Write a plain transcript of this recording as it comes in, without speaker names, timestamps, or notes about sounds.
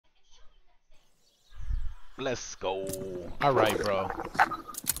Let's go. All right, bro.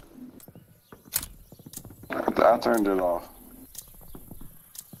 I turned it off.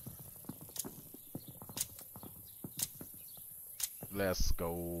 Let's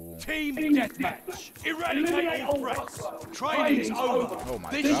go. Team Deathmatch. Eradicate all threats. Training's over. Oh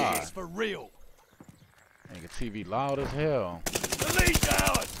my This God. is for real. Nigga, TV loud as hell. The lead's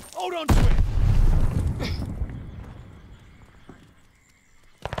ours. Hold on to it.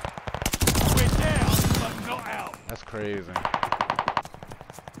 We're down, but not out. That's crazy.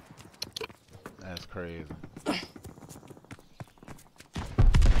 That's crazy.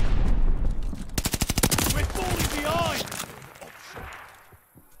 We're falling behind.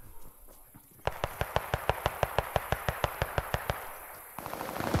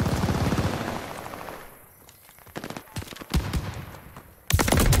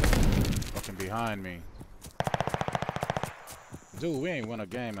 Fucking behind me. Dude, we ain't won a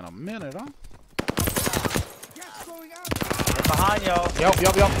game in a minute, huh? They're behind y'all.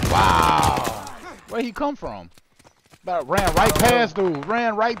 Yup. Wow. Where he come from? About ran right past dude.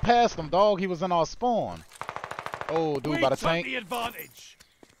 Ran right past him, dog. He was in our spawn. Oh, dude, by the tank. The advantage.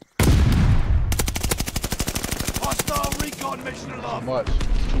 Hostile recon mission Too aloft. much.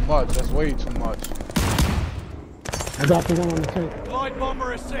 Too much. That's way too much. I got the one on the tank. Glide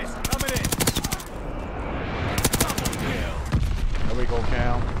bomber assist coming in. Double kill. There we go,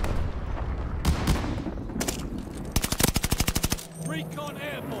 Cam. Recon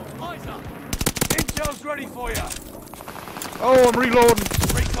airborne. Eyes up. Intel's ready for you. Oh, I'm reloading.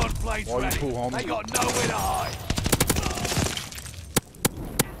 Recon planes Oh, you ready. cool, homie. They got nowhere to hide.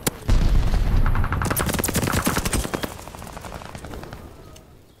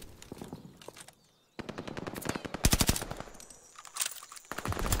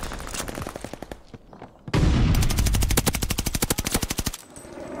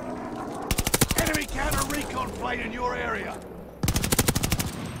 Enemy counter recon plane in your area.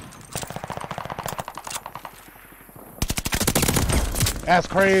 That's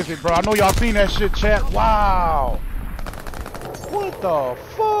crazy, bro. I know y'all seen that shit, chat. Wow. What the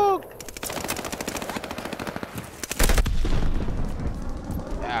fuck?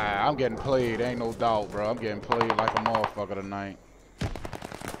 Ah, I'm getting played. Ain't no doubt, bro. I'm getting played like a motherfucker tonight.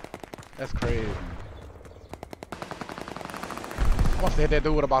 That's crazy. I must have hit that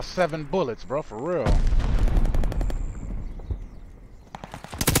dude with about 7 bullets, bro. For real.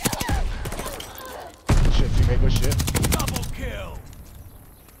 Good shit, teammate. Good shit. Double kill.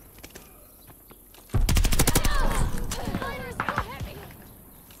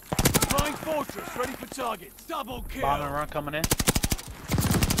 Flying fortress ready for targets. Double kill. Bombing run coming in.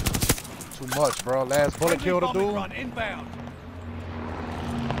 Too much, bro. Last bullet Friendly killed a bombing dude. run inbound.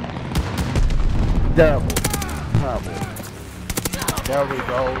 Double. Double. There we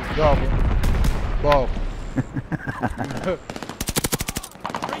go. Double. Ball.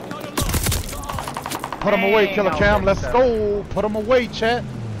 Recon aloft. Put him away, Dang, Killer I was Cam. ready Let's to- go. Put him away, chat.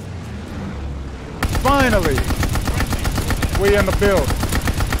 Finally. We in the building.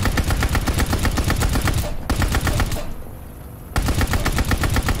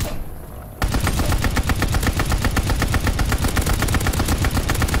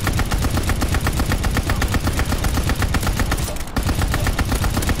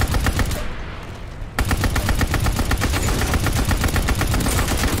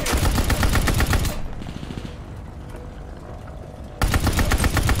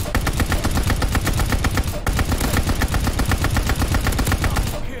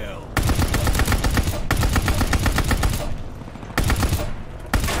 Kill.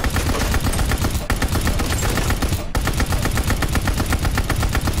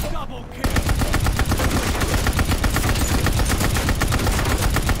 Double kill.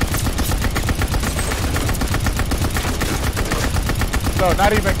 Look,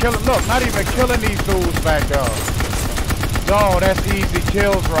 not even killing. Look, not even killing these dudes back there. Dog, that's easy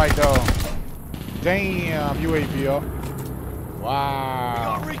kills right there. Damn, UAV up.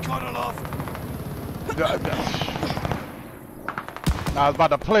 Wow. Got recon aloft. I was about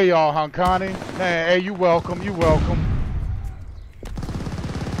to play y'all, Hunkani. Man, hey, you welcome. You welcome.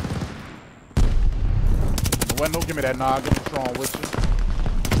 Well, don't give me that noggin. What's wrong with you?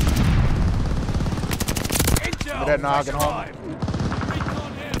 Intel. Give me that noggin, homie. arrived.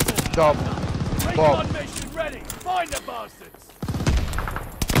 Recon airborne. Double. Ball. Recon mission ready. Find the bastards.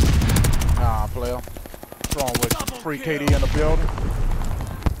 Nah, player. What's wrong with you? Double Free kill. KD in the building.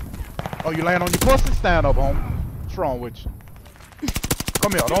 Oh, you laying on your pussy? Stand up, homie. What's wrong with you?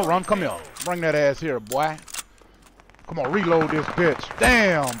 Come here, don't run. Come here. Bring that ass here, boy. Come on, reload this bitch.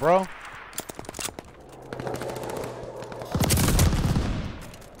 Damn, bro.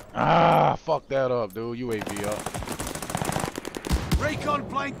 Ah, fuck that up, dude. UAV up. Recon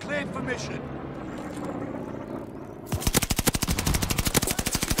plane cleared for mission.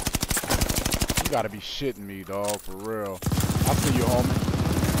 You gotta be shitting me, dog, for real. I see you, homie.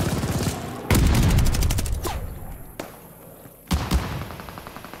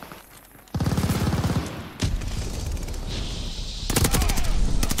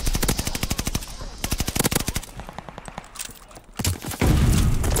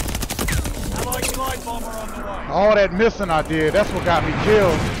 Allied glide bomber on the way. All that missing I did, that's what got me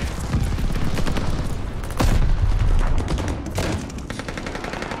killed.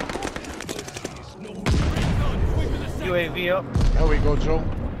 UAV up. There we go, Joe.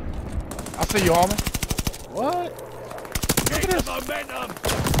 I see you, homie. What? Get the momentum.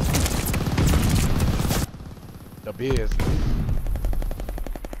 The business.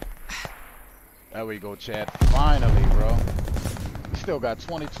 There we go, Chad. Finally, bro. We still got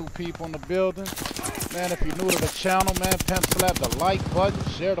 22 people in the building. Man, if you're new to the channel, man, pencil slap the like button,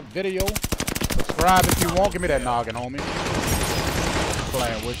 share the video, subscribe if you want. Give me that noggin, homie.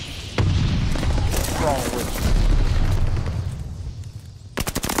 Playing with you. What's wrong with you?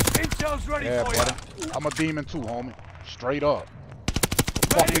 Intel's ready Yeah, for buddy. you. I'm a demon too, homie. Straight up.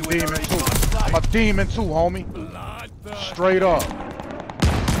 Ready Fucking with the demon too. recon plane. I'm a demon too, homie. Bloodthirsty. Straight up.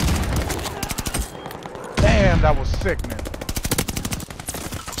 Damn, that was sickening.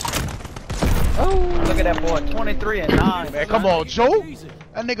 Look at that boy, 23 and 9. Man, come on, Joe. Easy.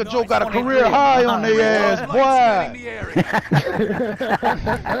 That nigga Joe got a 23 career high on their ass, Planes boy. scanning the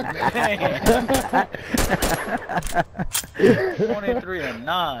area. 23 and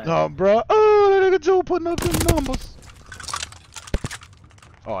 9. No, bro. Oh, that nigga Joe putting up them numbers.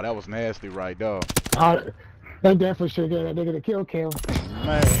 Oh, that was nasty right there. They definitely should get that nigga the kill.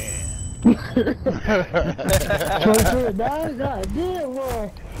 Man. 23, man. God damn,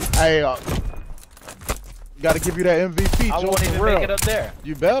 boy. Hey, gotta give you that MVP, I Joe, won't even for real. make it up there.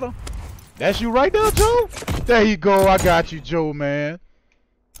 You better. That's you right there, Joe. There you go. I got you, Joe, man.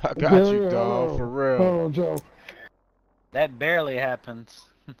 I got you, dog, for real. Hold on, Joe. That barely happens.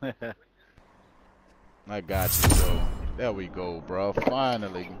 I got you, Joe. There we go, bro.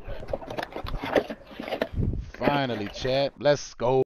 Finally. Finally, chat. Let's go.